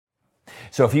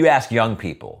So if you ask young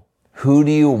people, who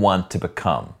do you want to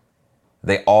become?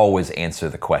 They always answer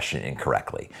the question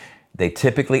incorrectly. They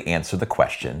typically answer the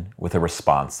question with a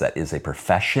response that is a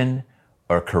profession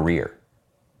or career.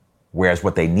 Whereas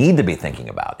what they need to be thinking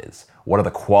about is, what are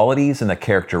the qualities and the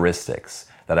characteristics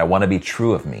that I want to be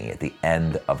true of me at the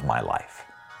end of my life?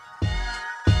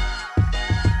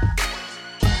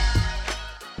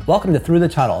 Welcome to Thru the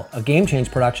Tunnel, a Game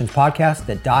Change Productions podcast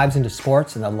that dives into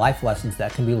sports and the life lessons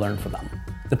that can be learned from them.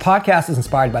 The podcast is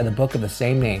inspired by the book of the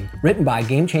same name, written by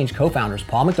Game Change co-founders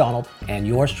Paul McDonald and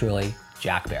yours truly,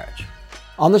 Jack Barrage.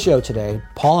 On the show today,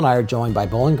 Paul and I are joined by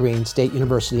Bowling Green State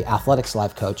University athletics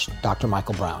life coach, Dr.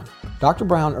 Michael Brown. Dr.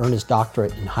 Brown earned his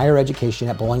doctorate in higher education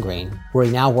at Bowling Green, where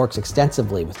he now works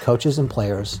extensively with coaches and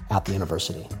players at the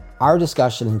university. Our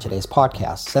discussion in today's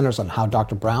podcast centers on how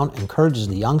Dr. Brown encourages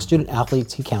the young student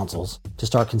athletes he counsels to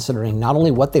start considering not only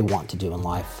what they want to do in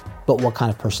life, but what kind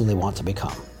of person they want to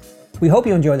become. We hope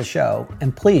you enjoy the show,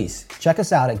 and please check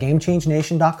us out at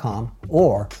GameChangeNation.com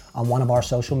or on one of our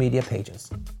social media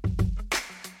pages.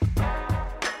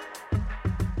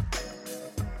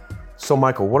 So,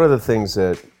 Michael, what are the things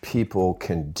that people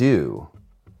can do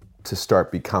to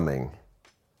start becoming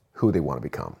who they want to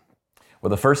become? Well,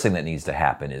 the first thing that needs to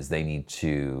happen is they need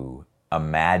to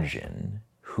imagine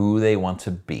who they want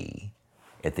to be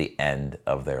at the end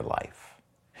of their life.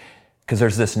 Because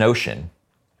there's this notion,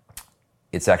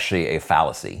 it's actually a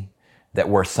fallacy, that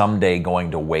we're someday going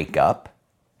to wake up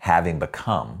having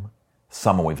become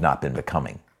someone we've not been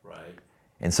becoming. Right.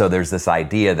 And so there's this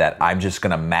idea that I'm just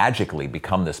going to magically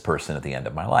become this person at the end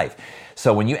of my life.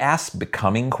 So when you ask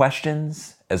becoming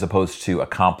questions, as opposed to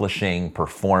accomplishing,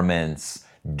 performance,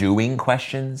 doing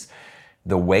questions,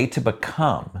 the way to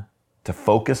become, to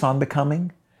focus on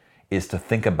becoming, is to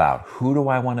think about who do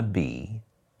I want to be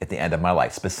at the end of my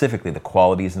life, specifically the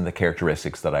qualities and the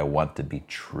characteristics that I want to be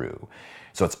true.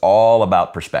 So it's all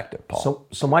about perspective, Paul.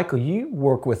 So Michael, you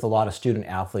work with a lot of student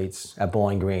athletes at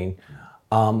Bowling Green.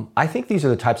 I think these are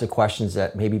the types of questions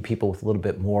that maybe people with a little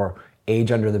bit more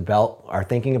age under the belt are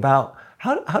thinking about.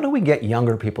 How do we get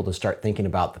younger people to start thinking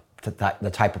about the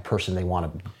type of person they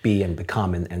want to be and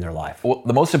become in their life? Well,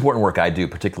 the most important work I do,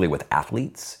 particularly with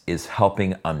athletes, is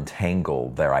helping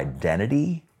untangle their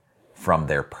identity from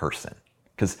their person.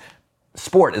 Because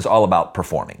sport is all about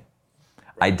performing.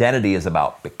 Identity is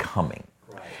about becoming.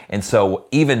 And so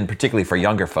even particularly for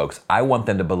younger folks, I want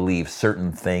them to believe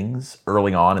certain things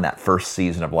early on in that first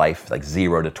season of life, like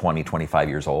 0 to 20, 25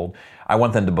 years old. I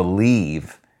want them to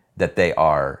believe that they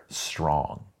are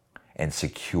strong and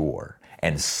secure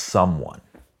and someone,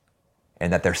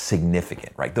 and that they're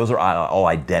significant, right? Those are all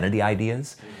identity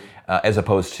ideas, as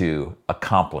opposed to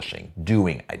accomplishing,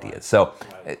 doing ideas. So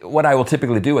what I will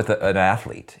typically do with an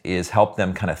athlete is help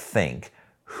them kind of think,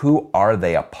 who are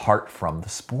they apart from the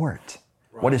sport?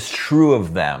 What is true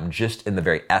of them just in the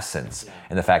very essence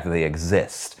and the fact that they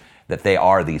exist, that they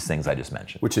are these things I just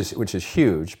mentioned. Which is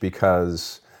huge,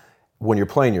 because when you're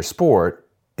playing your sport,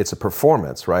 it's a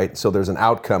performance, right? So there's an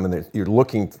outcome and you're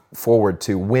looking forward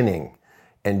to winning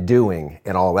and doing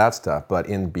and all that stuff. But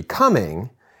in becoming,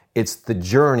 it's the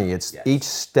journey, it's each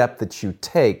step that you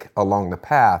take along the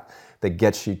path that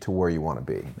gets you to where you want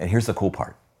to be. And here's the cool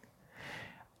part.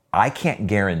 I can't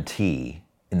guarantee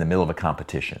in the middle of a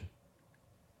competition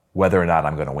whether or not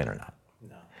I'm going to win or not.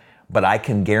 No. But I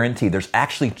can guarantee there's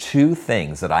actually two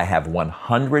things that I have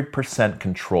 100%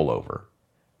 control over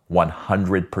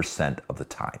 100% of the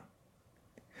time.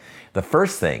 The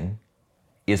first thing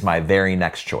is my very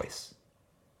next choice.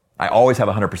 I always have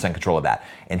 100% control of that.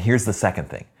 And here's the second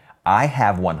thing. I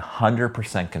have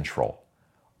 100% control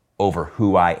over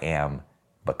who I am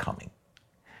becoming.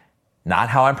 Not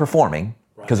how I'm performing,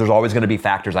 because there's always going to be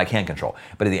factors I can't control.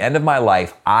 But at the end of my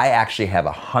life, I actually have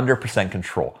 100%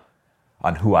 control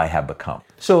on who I have become.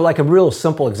 So like a real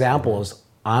simple example is,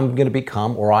 I'm going to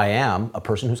become, or I am, a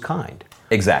person who's kind.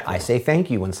 Exactly. I say thank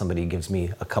you when somebody gives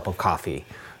me a cup of coffee,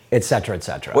 et cetera, et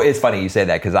cetera. Well, it's funny you say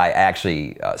that, because I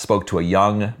actually spoke to a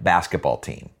young basketball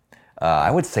team. I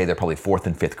would say they're probably 4th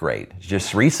and 5th grade,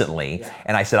 just recently.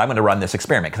 And I said, I'm going to run this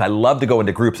experiment, because I love to go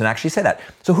into groups and actually say that.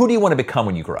 So who do you want to become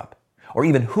when you grow up? Or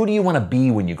even who do you want to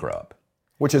be when you grow up?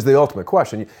 Which is the ultimate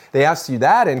question. They asked you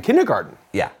that in kindergarten.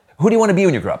 Yeah. Who do you want to be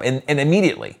when you grow up? And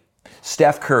immediately,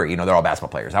 Steph Curry, they're all basketball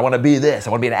players. I want to be this.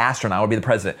 I want to be an astronaut. I want to be the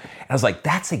president. And I was like,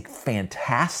 that's a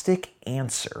fantastic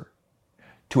answer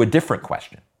to a different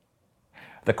question.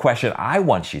 The question I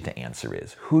want you to answer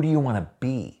is, who do you want to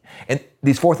be? And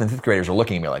these 4th and 5th graders are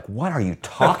looking at me like, what are you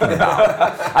talking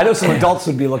about? I know some adults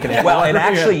would be looking at me. Well, and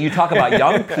actually, you talk about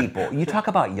young people. You talk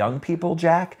about young people,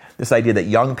 Jack, this idea that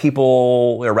young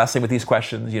people are wrestling with these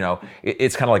questions,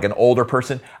 it's kind of like an older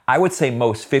person. I would say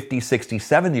most 50, 60,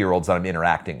 70-year-olds that I'm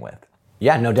interacting with.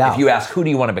 Yeah, no doubt. If you ask, who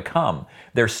do you want to become?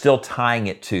 They're still tying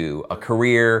it to a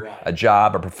career, a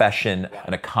job, a profession,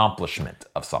 an accomplishment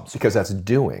of some sort. Because that's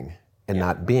doing and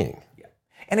not being.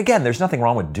 And again, there's nothing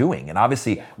wrong with doing. And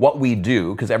obviously, what we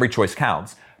do, because every choice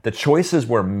counts, the choices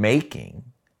we're making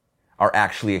are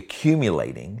actually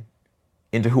accumulating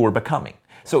into who we're becoming.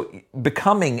 So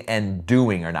becoming and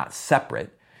doing are not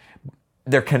separate.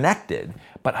 They're connected,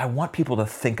 but I want people to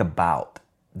think about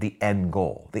the end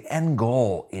goal. The end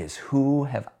goal is, who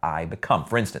have I become?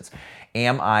 For instance,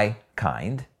 am I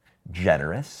kind,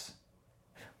 generous,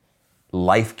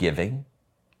 life-giving?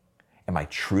 Am I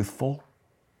truthful,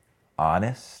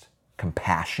 honest,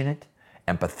 compassionate,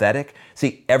 empathetic?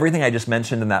 See, everything I just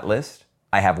mentioned in that list,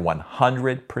 I have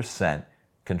 100%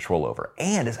 control over.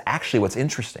 And it's actually what's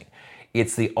interesting.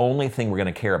 It's the only thing we're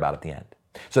going to care about at the end.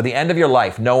 So at the end of your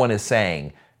life, no one is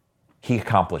saying, he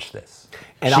accomplished this.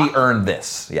 And she earned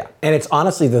this. Yeah. And it's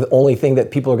honestly the only thing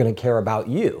that people are going to care about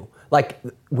you. Like,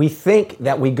 we think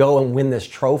that we go and win this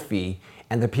trophy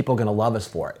and the people are going to love us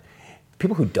for it.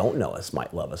 People who don't know us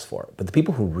might love us for it, but the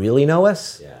people who really know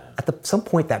us, some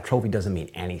point that trophy doesn't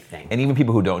mean anything. And even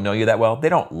people who don't know you that well, they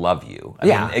don't love you. I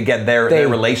mean, again, their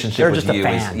relationship with you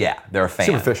is, they're a fan.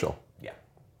 Superficial. Yeah,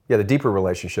 the deeper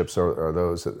relationships are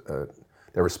those that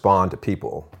respond to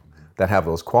people that have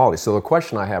those qualities. So the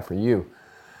question I have for you,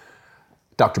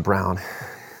 Dr. Brown.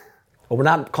 Well, we're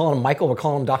not calling him Michael, we're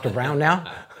calling him Dr. Brown now?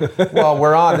 Well,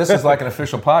 we're on, this is like an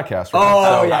official podcast.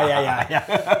 Right?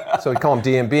 Yeah. So we call him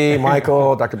DMB,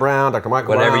 Michael, Dr. Brown, Dr.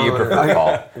 Michael Whatever Brown. you prefer,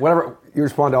 Paul. Whatever, you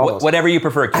respond to all those. Whatever you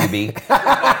prefer, QB.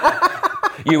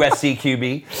 USC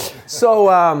QB.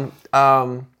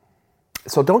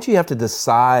 So don't you have to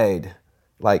decide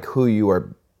like who you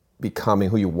are becoming,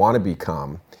 who you want to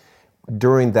become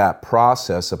during that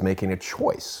process of making a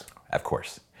choice? Of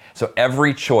course. So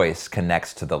every choice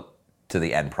connects to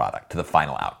the end product, to the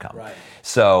final outcome. Right.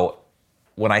 So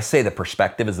when I say the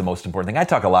perspective is the most important thing, I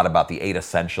talk a lot about the 8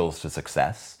 essentials to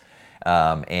success.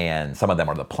 And some of them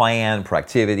are the plan,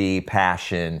 proactivity,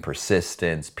 passion,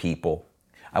 persistence, people.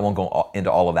 I won't go into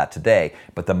all of that today,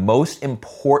 but the most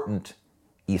important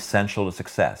essential to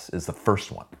success is the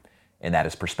first one, and that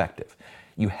is perspective.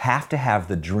 You have to have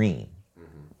the dream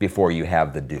before you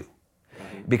have the do.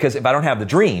 Because if I don't have the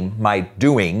dream, my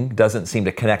doing doesn't seem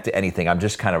to connect to anything. I'm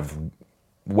just kind of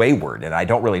wayward and I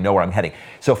don't really know where I'm heading.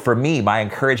 So for me, my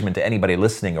encouragement to anybody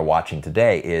listening or watching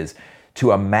today is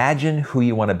to imagine who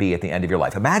you want to be at the end of your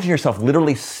life. Imagine yourself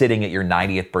literally sitting at your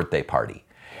 90th birthday party.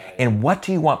 And what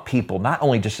do you want people not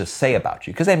only just to say about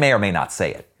you, because they may or may not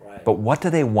say it, but what do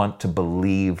they want to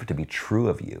believe to be true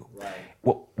of you?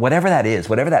 Well, whatever that is,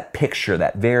 whatever that picture,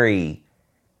 that very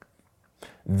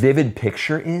vivid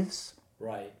picture is,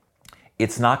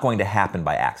 it's not going to happen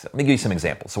by accident. Let me give you some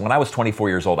examples. So when I was 24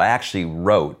 years old, I actually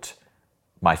wrote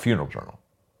my funeral journal.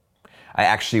 I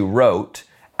actually wrote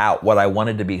out what I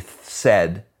wanted to be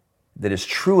said that is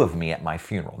true of me at my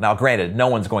funeral. Now, granted, no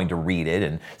one's going to read it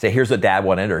and say, here's what dad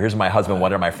wanted, or here's what my husband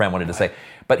wanted, or my friend wanted to say.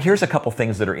 But here's a couple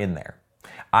things that are in there.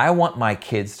 I want my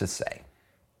kids to say,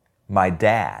 my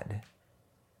dad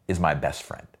is my best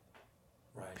friend.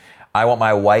 I want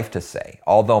my wife to say,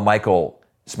 although Michael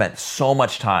spent so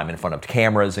much time in front of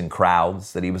cameras and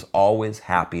crowds, that he was always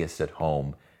happiest at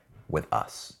home with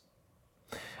us.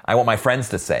 I want my friends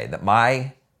to say that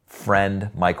my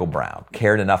friend Michael Brown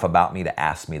cared enough about me to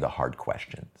ask me the hard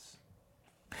questions.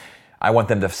 I want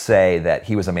them to say that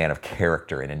he was a man of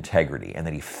character and integrity and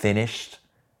that he finished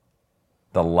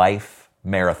the life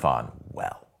marathon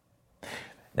well.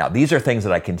 Now, these are things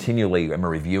that I continually am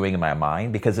reviewing in my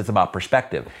mind because it's about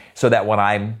perspective, so that when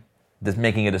I'm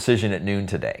making a decision at noon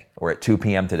today or at 2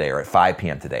 p.m. today or at 5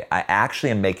 p.m. today, I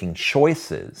actually am making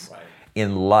choices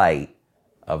in light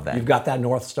of that. You've got that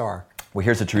North Star. Well,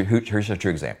 here's a true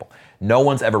example. No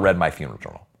one's ever read my funeral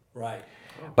journal.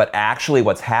 But actually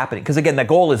what's happening, because again, the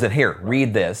goal isn't here,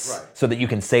 read this so that you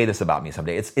can say this about me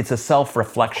someday. It's a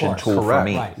self-reflection tool for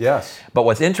me. Yes. But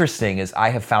what's interesting is I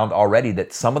have found already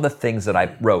that some of the things that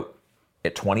I wrote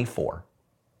at 24,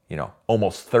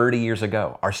 almost 30 years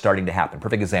ago, are starting to happen.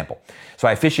 Perfect example. So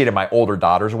I officiated my older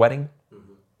daughter's wedding,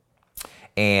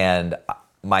 and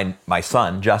my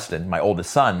son, Justin, my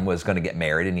oldest son, was going to get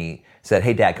married, and he said,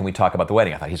 hey, Dad, can we talk about the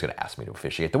wedding? I thought he's going to ask me to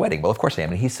officiate the wedding. Well, of course I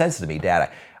am. And he says to me,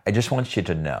 Dad, I just want you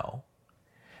to know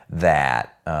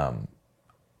that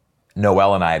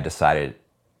Noelle and I have decided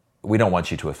we don't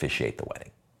want you to officiate the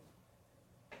wedding.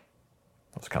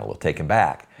 I was kind of a little taken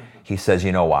back. He says,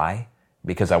 you know why?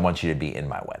 Because I want you to be in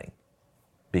my wedding.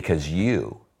 Because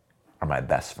you are my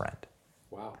best friend.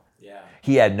 Wow. Yeah.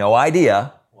 He had no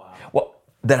idea. Wow. Well,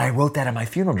 that I wrote that in my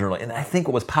funeral journal. And I think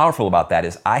what was powerful about that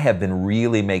is I have been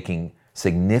really making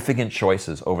significant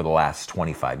choices over the last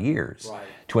 25 years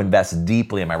to invest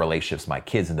deeply in my relationships with my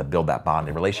kids and to build that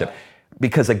bonding relationship.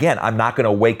 Because again, I'm not going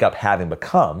to wake up having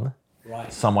become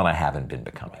someone I haven't been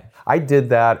becoming. I did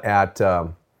that at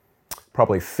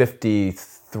probably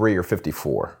 53 or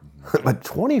 54. But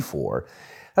 24,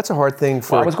 that's a hard thing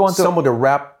for someone to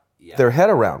wrap their head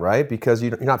around, right? Because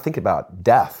you're not thinking about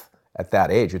death at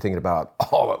that age. You're thinking about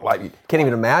all of life. You can't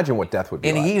even imagine what death would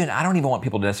be like. And I don't even want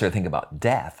people to necessarily think about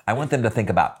death. I want them to think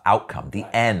about outcome, the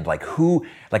end, like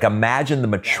imagine the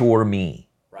mature me,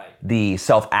 the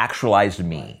self-actualized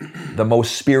me, the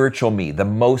most spiritual me, the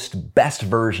most best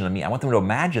version of me. I want them to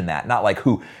imagine that, not like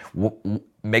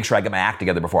make sure I get my act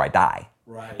together before I die.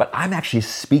 But I'm actually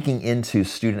speaking into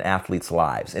student athletes'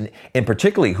 lives, and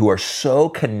particularly who are so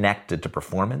connected to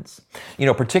performance.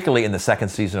 Particularly in the second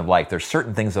season of life, there's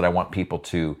certain things that I want people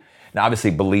to, now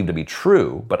obviously believe to be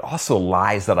true, but also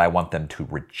lies that I want them to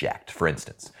reject. For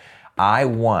instance, I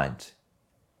want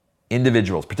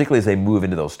individuals, particularly as they move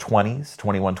into those 20s,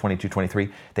 21, 22, 23,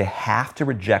 they have to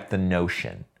reject the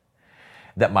notion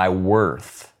that my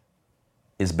worth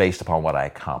is based upon what I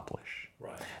accomplish,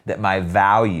 that my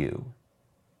value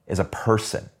as a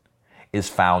person is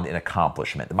found in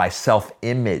accomplishment. That my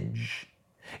self-image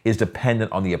is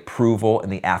dependent on the approval and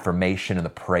the affirmation and the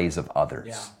praise of others.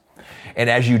 Yeah. And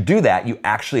as you do that, you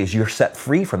actually, as you're set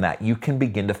free from that, you can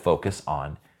begin to focus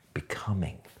on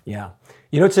becoming. Yeah.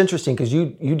 It's interesting because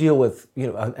you deal with,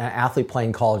 an athlete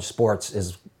playing college sports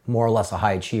is more or less a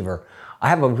high achiever. I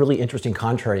have a really interesting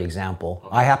contrary example.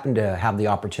 I happen to have the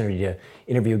opportunity to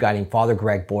interview a guy named Father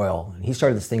Greg Boyle. He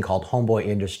started this thing called Homeboy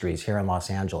Industries here in Los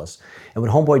Angeles. And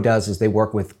what Homeboy does is they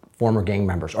work with former gang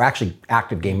members, or actually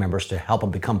active gang members, to help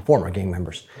them become former gang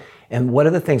members. And one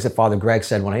of the things that Father Greg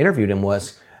said when I interviewed him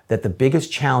was that the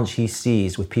biggest challenge he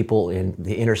sees with people in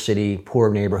the inner city,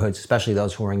 poor neighborhoods, especially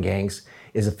those who are in gangs,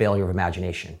 is a failure of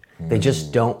imagination. They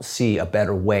just don't see a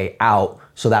better way out,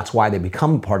 so that's why they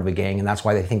become part of a gang, and that's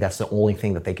why they think that's the only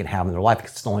thing that they can have in their life,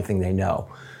 because it's the only thing they know.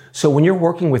 So when you're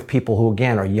working with people who,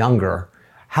 again, are younger,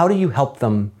 how do you help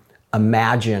them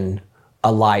imagine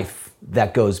a life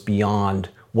that goes beyond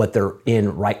what they're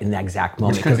in right in that exact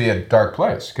moment? Which could be a dark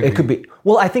place. Could be.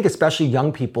 Well, I think especially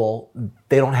young people,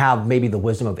 they don't have maybe the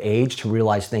wisdom of age to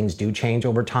realize things do change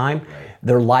over time. Right.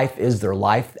 Their life is their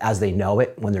life as they know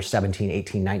it when they're 17,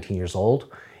 18, 19 years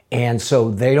old. And so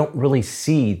they don't really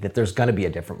see that there's going to be a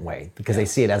different way because they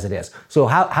see it as it is. So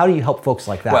how do you help folks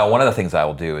like that? Well, one of the things I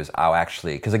will do is I'll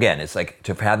actually, because again, it's like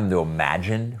to have them to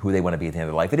imagine who they want to be at the end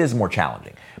of their life, it is more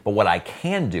challenging. But what I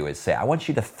can do is say, I want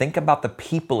you to think about the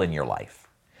people in your life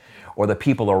or the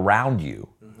people around you,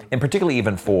 and particularly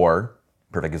even for,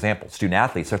 perfect example, student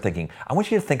athletes, they're thinking, I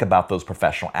want you to think about those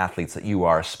professional athletes that you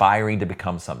are aspiring to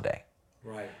become someday.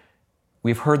 Right.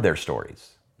 We've heard their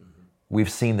stories. We've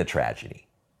seen the tragedy.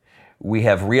 We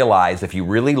have realized, if you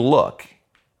really look,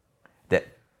 that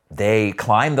they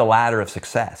climbed the ladder of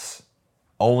success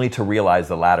only to realize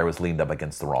the ladder was leaned up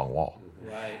against the wrong wall.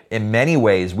 Right. In many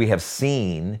ways, we have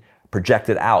seen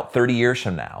projected out 30 years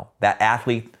from now, that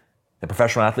athlete, the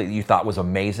professional athlete that you thought was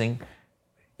amazing,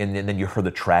 and then you heard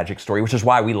the tragic story, which is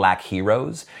why we lack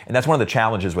heroes. And that's one of the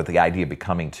challenges with the idea of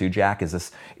becoming too, Jack, is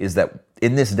that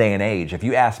in this day and age, if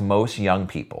you ask most young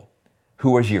people,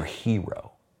 who is your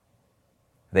hero?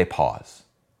 They pause.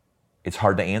 It's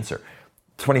hard to answer.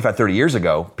 25, 30 years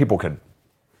ago, people could,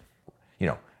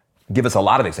 give us a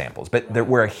lot of examples, but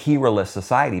we're a hero-less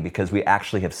society because we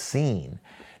actually have seen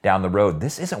down the road,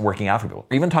 this isn't working out for people.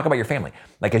 Even talk about your family.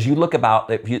 Like as you look at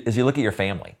your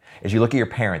family, as you look at your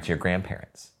parents, your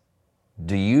grandparents,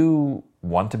 do you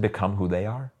want to become who they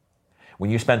are? When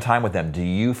you spend time with them, do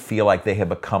you feel like they have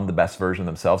become the best version of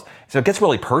themselves? So it gets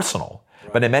really personal,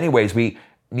 but in many ways we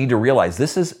need to realize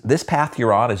this path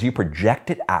you're on, as you project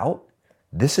it out,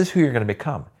 this is who you're going to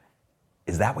become.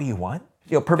 Is that what you want?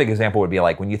 A perfect example would be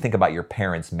like when you think about your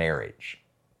parents' marriage.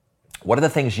 What are the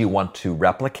things you want to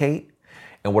replicate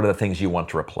and what are the things you want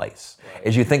to replace?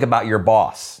 As you think about your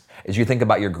boss, as you think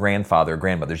about your grandfather or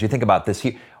grandmother, as you think about this,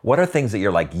 what are things that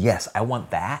you're like, yes, I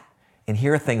want that, and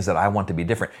here are things that I want to be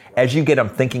different. As you get them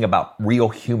thinking about real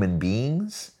human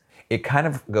beings, it kind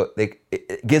of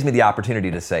it gives me the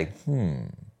opportunity to say,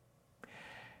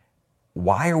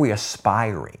 why are we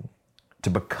aspiring to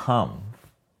become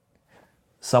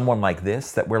someone like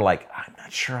this that we're like, I'm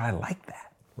not sure I like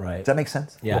that. Right. Does that make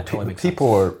sense? Yeah, it totally makes sense.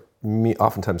 People are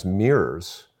oftentimes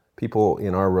mirrors people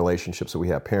in our relationships that we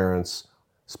have, parents,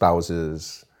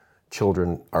 spouses,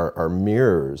 children, are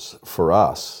mirrors for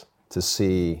us to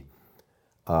see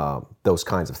those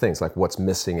kinds of things, like what's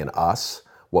missing in us,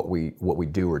 what we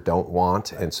do or don't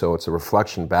want. And so it's a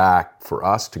reflection back for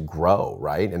us to grow,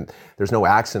 right? And there's no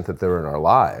accident that they're in our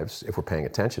lives if we're paying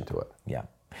attention to it. Yeah.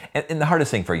 And the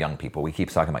hardest thing for young people, we keep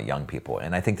talking about young people,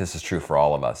 and I think this is true for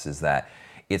all of us, is that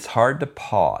it's hard to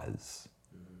pause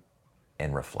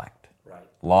and reflect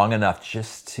long enough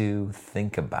just to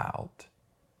think about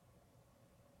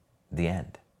the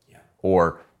end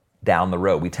or down the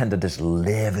road. We tend to just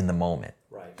live in the moment.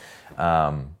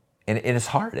 And it's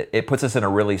hard. It puts us in a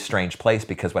really strange place,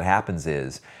 because what happens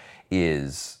is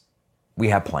we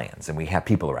have plans and we have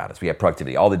people around us. We have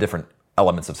productivity, all the different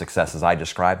elements of success as I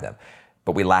described them.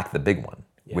 But we lack the big one,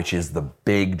 which is the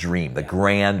big dream, the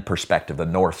grand perspective, the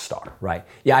North Star. Right.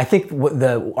 Yeah, I think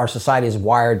our society is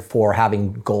wired for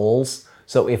having goals.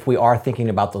 So if we are thinking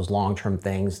about those long-term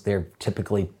things, they're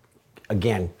typically,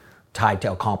 again, tied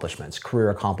to accomplishments,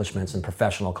 career accomplishments and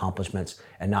professional accomplishments,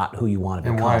 and not who you want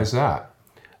to become. And why is that?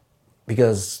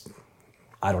 Because,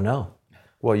 I don't know.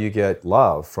 Well, you get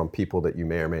love from people that you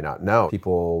may or may not know.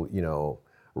 People,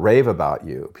 rave about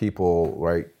you.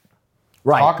 People,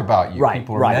 talk about you.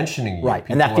 People are mentioning you. Right,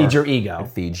 and that feeds your ego.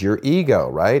 It feeds your ego,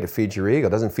 right? It feeds your ego.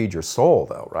 It doesn't feed your soul,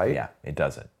 though, right? Yeah, it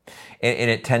doesn't. And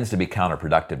it tends to be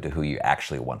counterproductive to who you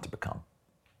actually want to become.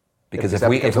 Because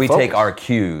if we take our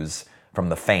cues from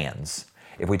the fans,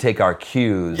 if we take our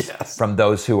cues from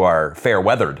those who are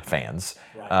fair-weathered fans,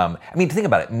 think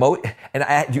about it. And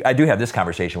I do have this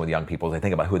conversation with young people as they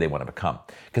think about who they want to become,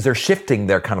 because they're shifting.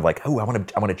 They're kind of like, I want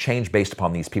to change based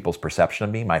upon these people's perception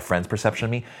of me, my friends' perception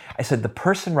of me. I said, the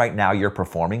person right now you're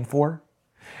performing for,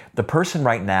 the person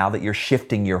right now that you're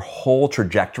shifting your whole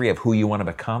trajectory of who you want to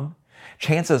become,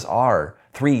 chances are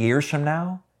 3 years from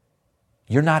now,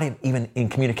 you're not even in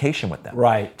communication with them.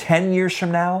 Right. 10 years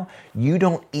from now, you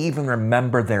don't even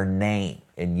remember their name.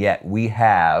 And yet we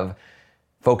have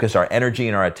focused our energy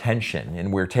and our attention,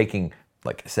 and we're taking,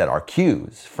 like I said, our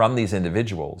cues from these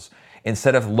individuals,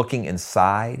 instead of looking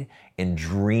inside and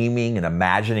dreaming and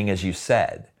imagining, as you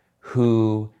said,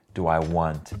 who do I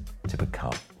want to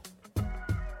become?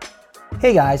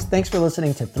 Hey guys, thanks for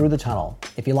listening to Through the Tunnel.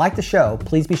 If you like the show,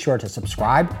 please be sure to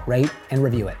subscribe, rate, and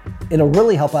review it. It'll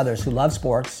really help others who love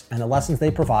sports and the lessons they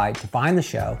provide to find the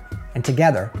show, and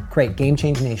together create Game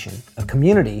Change Nation, a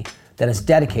community that is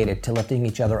dedicated to lifting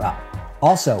each other up.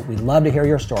 Also, we'd love to hear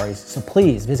your stories, so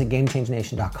please visit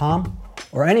GameChangeNation.com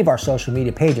or any of our social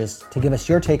media pages to give us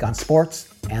your take on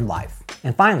sports and life.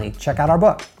 And finally, check out our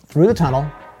book, Through the Tunnel,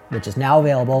 which is now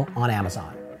available on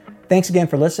Amazon. Thanks again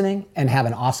for listening, and have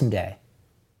an awesome day.